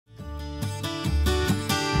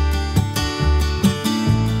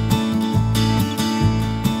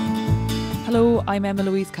Hello, I'm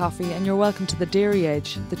Emma-Louise Coffey and you're welcome to the Dairy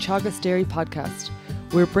Edge, the Teagasc Dairy podcast.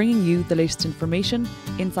 We're bringing you the latest information,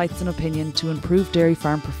 insights and opinion to improve dairy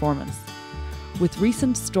farm performance. With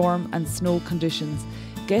recent storm and snow conditions,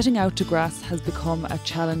 getting out to grass has become a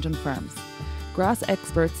challenge on farms. Grass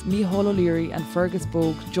experts Micheál and Fergus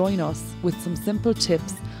Bogue join us with some simple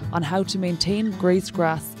tips on how to maintain grazed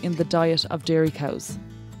grass in the diet of dairy cows.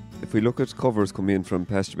 If we look at covers coming in from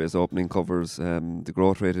PastureBase opening covers, the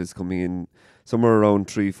growth rate is coming in somewhere around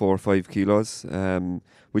 3, 4, 5 kilos,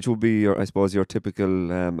 which will be, your typical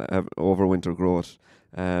overwinter growth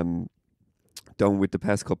down with the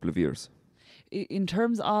past couple of years. In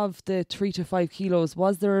terms of the 3 to 5 kilos,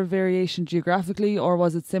 was there a variation geographically or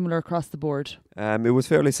was it similar across the board? It was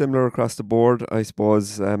fairly similar across the board. I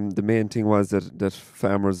suppose the main thing was that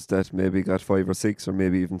farmers that maybe got 5 or 6 or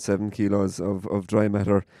maybe even 7 kilos of dry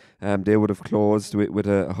matter, they would have closed with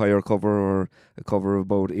a higher cover or a cover of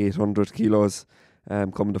about 800 kilos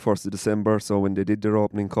coming the 1st of December. So when they did their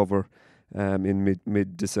opening cover in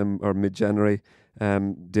mid-December or mid-January,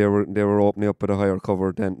 they were opening up with a higher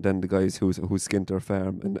cover than the guys who skinned their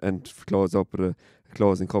farm and closed up with a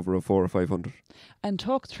closing cover of 400 or 500. And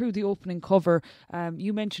talk through the opening cover.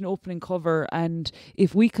 You mentioned opening cover, and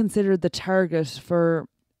if we consider the target for,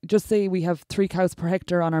 just say we have 3 cows per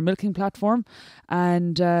hectare on our milking platform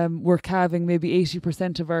and we're calving maybe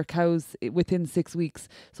 80% of our cows within 6 weeks,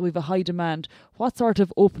 so we have a high demand, what sort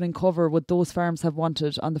of opening cover would those farms have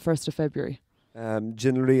wanted on the 1st of February?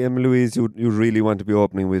 Generally, Emma-Louise, you really want to be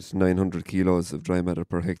opening with 900 kilos of dry matter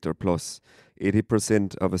per hectare plus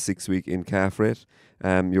 80% of a 6-week in calf rate.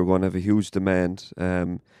 You're going to have a huge demand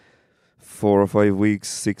 4 or 5 weeks,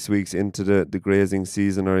 6 weeks into the grazing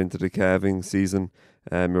season or into the calving season.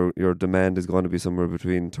 Your demand is going to be somewhere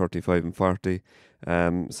between 35 and 40.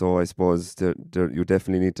 So I suppose you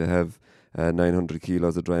definitely need to have 900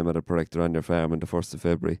 kilos of dry matter per hectare on your farm on the 1st of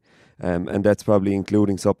February. And that's probably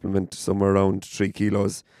including supplement somewhere around 3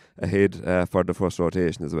 kilos ahead for the first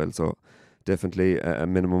rotation as well. So definitely a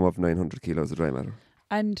minimum of 900 kilos of dry matter.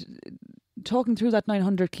 And talking through that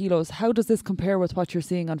 900 kilos, how does this compare with what you're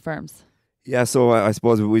seeing on farms? Yeah, so I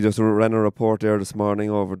suppose we just ran a report there this morning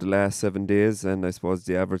over the last 7 days, and I suppose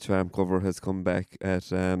the average farm cover has come back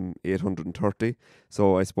at 830.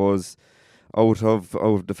 So I suppose out of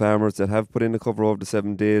the farmers that have put in the cover over the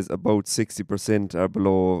 7 days, about 60% are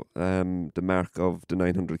below the mark of the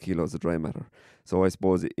 900 kilos of dry matter. So I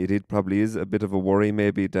suppose it probably is a bit of a worry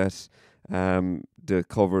maybe that the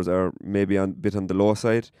covers are maybe a bit on the low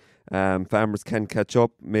side. Farmers can catch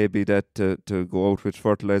up, maybe that to go out with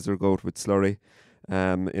fertiliser, go out with slurry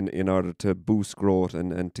in order to boost growth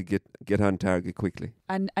and to get on target quickly.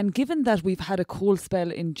 And given that we've had a cold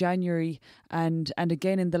spell in January and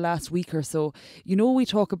again in the last week or so, we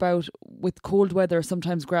talk about with cold weather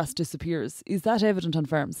sometimes grass disappears. Is that evident on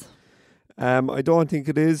farms? I don't think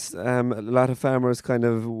it is. A lot of farmers kind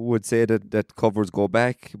of would say that covers go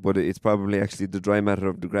back, but it's probably actually the dry matter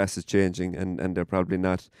of the grass is changing and they're probably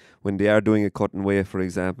not, when they are doing a cut and weigh, for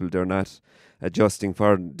example, they're not adjusting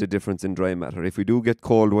for the difference in dry matter. If we do get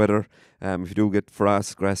cold weather, if you do get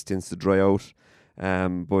frost, grass tends to dry out.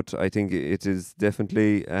 But I think it is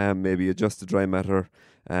definitely maybe adjust the dry matter,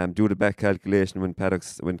 do the back calculation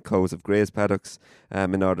when cows have grazed paddocks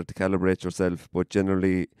in order to calibrate yourself. But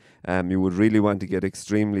generally, you would really want to get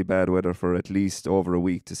extremely bad weather for at least over a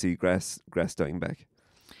week to see grass dying back.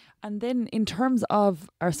 And then in terms of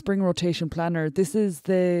our spring rotation planner, this is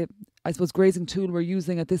the, I suppose, grazing tool we're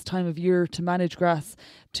using at this time of year to manage grass,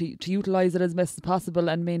 to utilise it as best as possible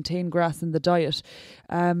and maintain grass in the diet.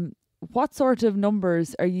 What sort of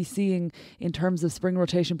numbers are you seeing in terms of spring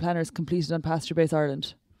rotation planners completed on PastureBase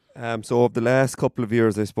Ireland? So over the last couple of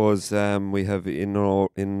years, I suppose we have in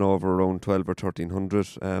over around 12 or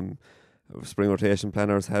 1300 spring rotation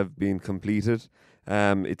planners have been completed.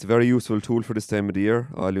 It's a very useful tool for this time of the year.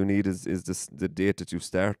 All you need is the date that you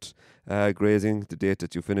start grazing, the date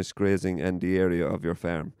that you finish grazing, and the area of your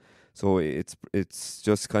farm. So it's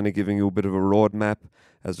just kind of giving you a bit of a roadmap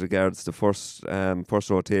as regards the first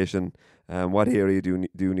rotation. What area do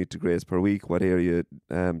you need to graze per week? What area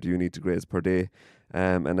do you need to graze per day?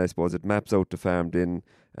 And I suppose it maps out the farmed in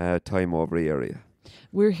time over area.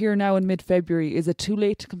 We're here now in mid-February. Is it too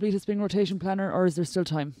late to complete a spring rotation planner, or is there still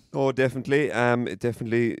time? Oh, definitely.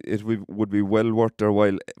 It would be well worth their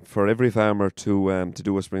while for every farmer to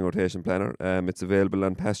do a spring rotation planner. It's available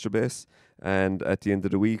on PastureBase, and at the end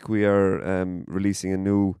of the week we are releasing a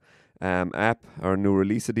new app, or a new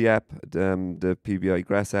release of the app, the PBI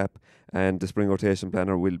Grass app, and the spring rotation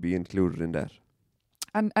planner will be included in that.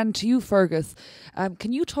 And to you, Fergus,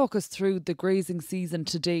 can you talk us through the grazing season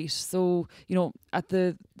to date? So, at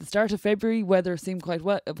the start of February, weather seemed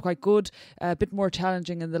quite good, a bit more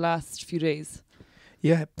challenging in the last few days.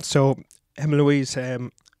 Yeah, so Emma-Louise,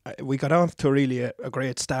 we got off to really a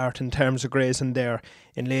great start in terms of grazing there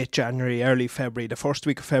in late January, early February. The first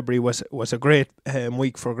week of February was a great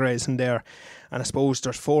week for grazing there. And I suppose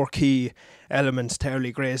there's 4 key elements to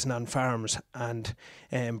early grazing on farms, and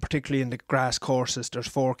particularly in the grass courses, there's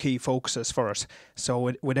 4 key focuses for us.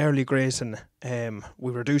 So with early grazing,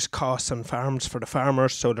 we reduce costs on farms for the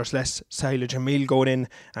farmers, so there's less silage and meal going in,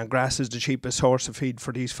 and grass is the cheapest source of feed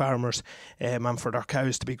for these farmers and for their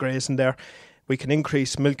cows to be grazing there. We can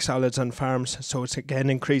increase milk solids on farms, so it's again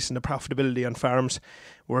increasing the profitability on farms.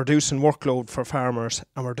 We're reducing workload for farmers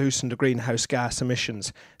and we're reducing the greenhouse gas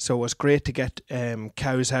emissions. So it was great to get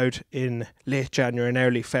cows out in late January and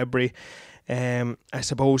early February. I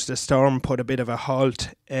suppose the storm put a bit of a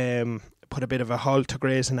halt to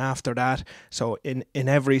grazing after that. So in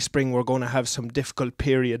every spring we're going to have some difficult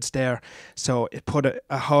periods there. So it put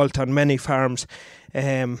a halt on many farms.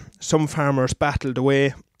 Some farmers battled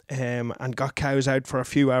away and got cows out for a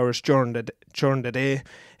few hours during the day.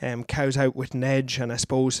 Cows out with an edge, and I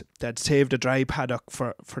suppose that saved a dry paddock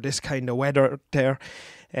for this kind of weather there.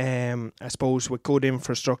 I suppose with good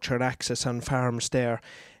infrastructure and access on farms there,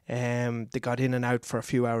 they got in and out for a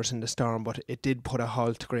few hours in the storm, but it did put a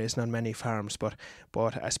halt to grazing on many farms. But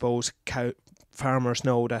I suppose farmers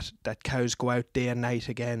know that cows go out day and night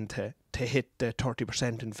again to hit the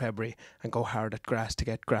 30% in February and go hard at grass to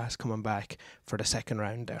get grass coming back for the second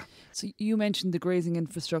round there. So you mentioned the grazing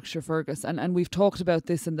infrastructure, Fergus, and we've talked about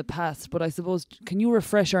this in the past, but I suppose, can you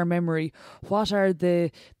refresh our memory? What are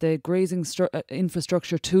the grazing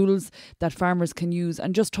infrastructure tools that farmers can use,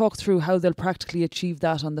 and just talk through how they'll practically achieve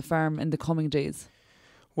that on the farm in the coming days?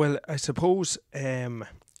 Well, I suppose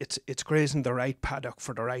it's grazing the right paddock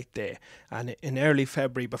for the right day. And in early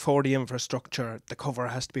February, before the infrastructure, the cover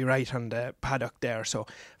has to be right on the paddock there. So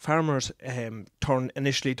farmers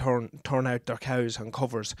initially turn out their cows on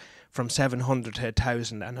covers from 700 to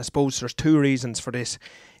 1,000. And I suppose there's 2 reasons for this.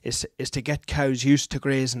 Is to get cows used to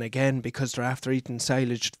grazing again, because they're after eating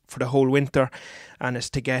silage for the whole winter, and it's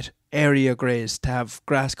to get area grazed, to have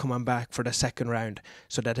grass coming back for the second round,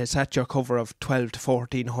 so that it's at your cover of 12 to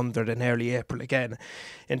 1,400 in early April again.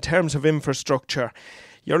 In terms of infrastructure,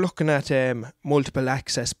 you're looking at multiple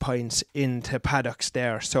access points into paddocks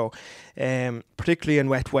there. So particularly in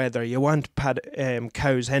wet weather, you want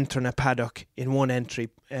cows entering a paddock in one entry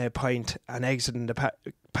point and exiting the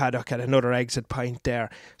paddock at another exit point there,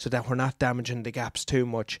 so that we're not damaging the gaps too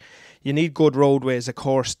much. You need good roadways, of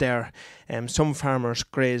course, there. Some farmers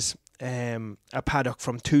graze a paddock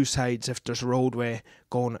from 2 sides if there's a roadway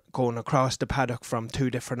going across the paddock from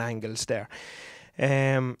 2 different angles there.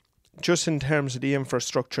 Just in terms of the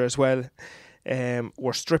infrastructure as well,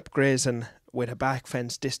 we're strip grazing with a back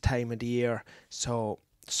fence this time of the year,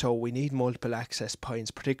 so we need multiple access points,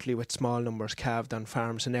 particularly with small numbers calved on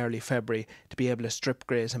farms in early February, to be able to strip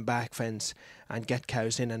graze and back fence and get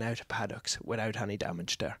cows in and out of paddocks without any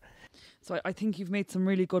damage there. So I think you've made some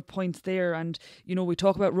really good points there. And, we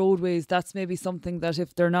talk about roadways. That's maybe something that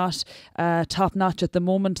if they're not top notch at the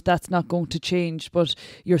moment, that's not going to change. But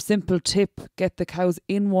your simple tip, get the cows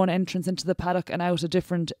in one entrance into the paddock and out a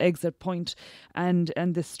different exit point. And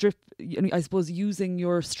the strip, I suppose, using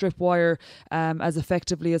your strip wire as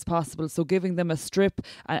effectively as possible. So giving them a strip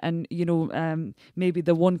and maybe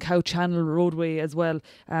the 1 cow channel roadway as well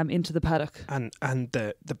into the paddock. And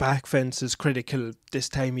the back fence is critical this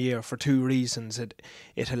time of year for 2 reasons.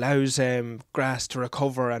 It allows grass to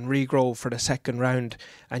recover and regrow for the second round,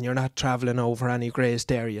 and you're not travelling over any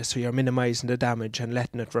grazed area, so you're minimising the damage and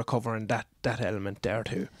letting it recover in that element there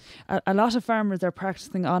too. A lot of farmers are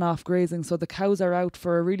practising on-off grazing, so the cows are out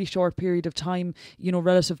for a really short period of time,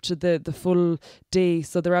 relative to the full day.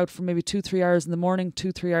 So they're out for maybe 2-3 hours in the morning,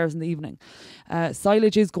 2-3 hours in the evening.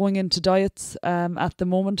 Silage is going into diets at the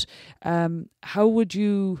moment. How would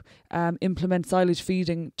you implement silage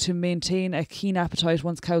feeding to maintain a keen appetite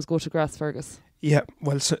once cows go to grass, Fergus? Yeah,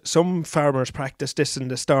 well, some farmers practice this in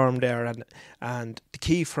the storm there, and the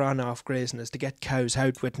key for on-off grazing is to get cows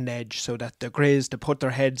out with an edge, so that they're grazed, they put their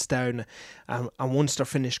heads down, and once they're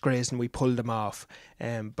finished grazing, we pull them off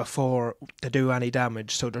before they do any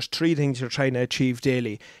damage. So there's 3 things you're trying to achieve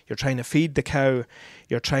daily. You're trying to feed the cow,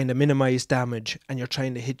 you're trying to minimise damage, and you're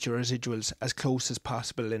trying to hit your residuals as close as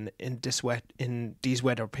possible in these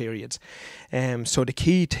weather periods. So the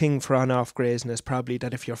key thing for on-off grazing is probably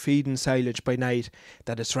that if you're feeding silage by night, night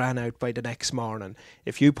that it's ran out by the next morning.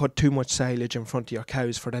 If you put too much silage in front of your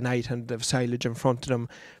cows for the night and they've silage in front of them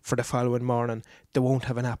for the following morning, they won't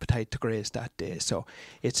have an appetite to graze that day. So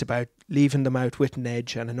it's about leaving them out with an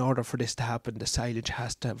edge, and in order for this to happen, the silage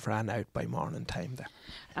has to have ran out by morning time there.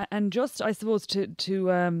 And just, I suppose,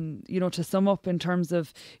 to sum up in terms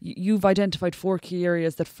of, you've identified 4 key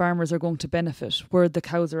areas that farmers are going to benefit where the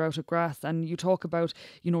cows are out of grass, and you talk about,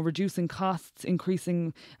 reducing costs,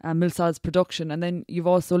 increasing milk-solids production, and then you've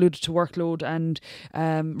also alluded to workload and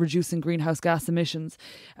reducing greenhouse gas emissions.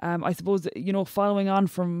 I suppose, following on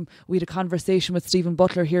from, we had a conversation with Stephen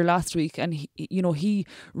Butler here last week, and he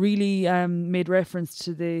really made reference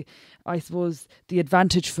to the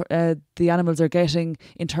advantage the animals are getting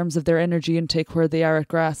in terms of their energy intake where they are at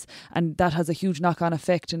grass, and that has a huge knock-on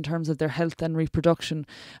effect in terms of their health and reproduction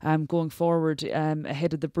going forward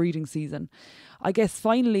ahead of the breeding season. I guess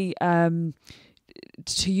finally, to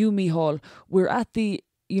you, Micheál, we're at the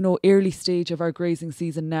early stage of our grazing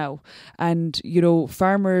season now, and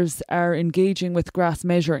farmers are engaging with grass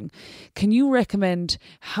measuring. Can you recommend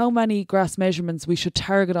how many grass measurements we should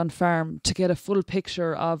target on farm to get a full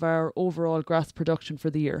picture of our overall grass production for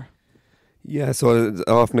the year? Yeah, so it's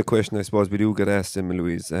often a question I suppose we do get asked,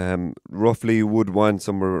 Emma-Louise. Roughly you would want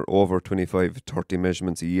somewhere over 25-30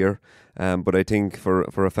 measurements a year, but I think for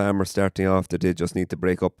a farmer starting off that they just need to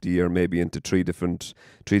break up the year maybe into three different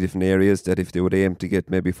areas, that if they would aim to get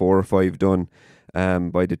maybe 4 or 5 done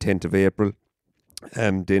by the 10th of April,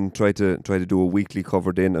 then try to do a weekly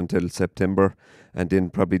cover then until September, and then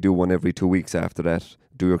probably do one every 2 weeks after that.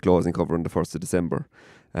 Do your closing cover on the 1st of December.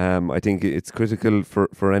 I think it's critical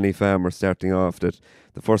for any farmer starting off that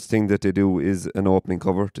the first thing that they do is an opening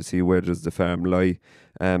cover to see where does the farm lie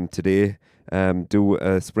today. Do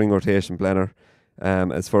a spring rotation planner,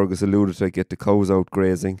 as Fergus alluded to, get the cows out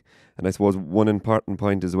grazing. And I suppose one important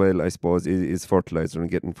point as well, I suppose, is fertiliser, and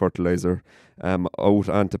getting fertiliser out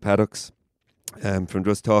onto paddocks. From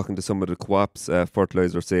just talking to some of the co-ops,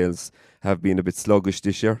 fertiliser sales have been a bit sluggish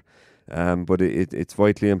this year. But it's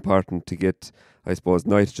vitally important to get, I suppose,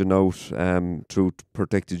 nitrogen out through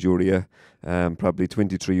protected urea, probably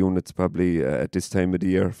 23 units at this time of the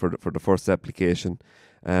year for the first application,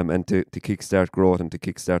 and to kickstart growth and to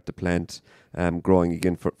kickstart the plant growing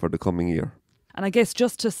again for the coming year. And I guess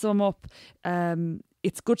just to sum up,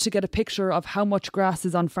 it's good to get a picture of how much grass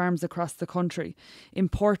is on farms across the country.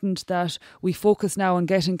 Important that we focus now on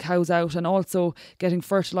getting cows out and also getting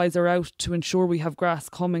fertiliser out to ensure we have grass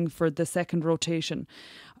coming for the second rotation.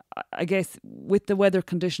 I guess with the weather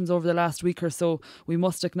conditions over the last week or so, we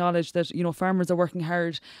must acknowledge that, farmers are working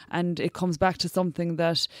hard, and it comes back to something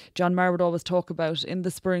that John Maher would always talk about. In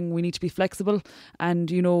the spring, we need to be flexible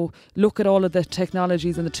and, look at all of the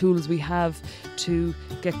technologies and the tools we have to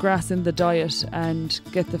get grass in the diet and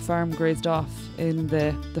get the farm grazed off in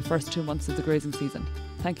the first 2 months of the grazing season.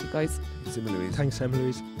 Thank you, guys. Thanks, Emma-Louise. Thanks,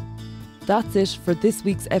 Emma-Louise. That's it for this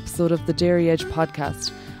week's episode of the Dairy Edge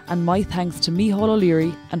podcast. And my thanks to Micheál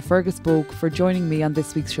O'Leary and Fergus Bogue for joining me on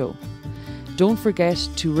this week's show. Don't forget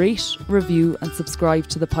to rate, review and subscribe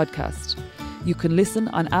to the podcast. You can listen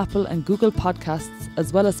on Apple and Google Podcasts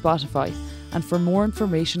as well as Spotify, and for more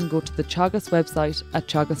information go to the Teagasc website at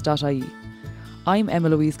teagasc.ie. I'm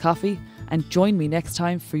Emma-Louise Coffey, and join me next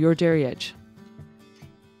time for your Dairy Edge.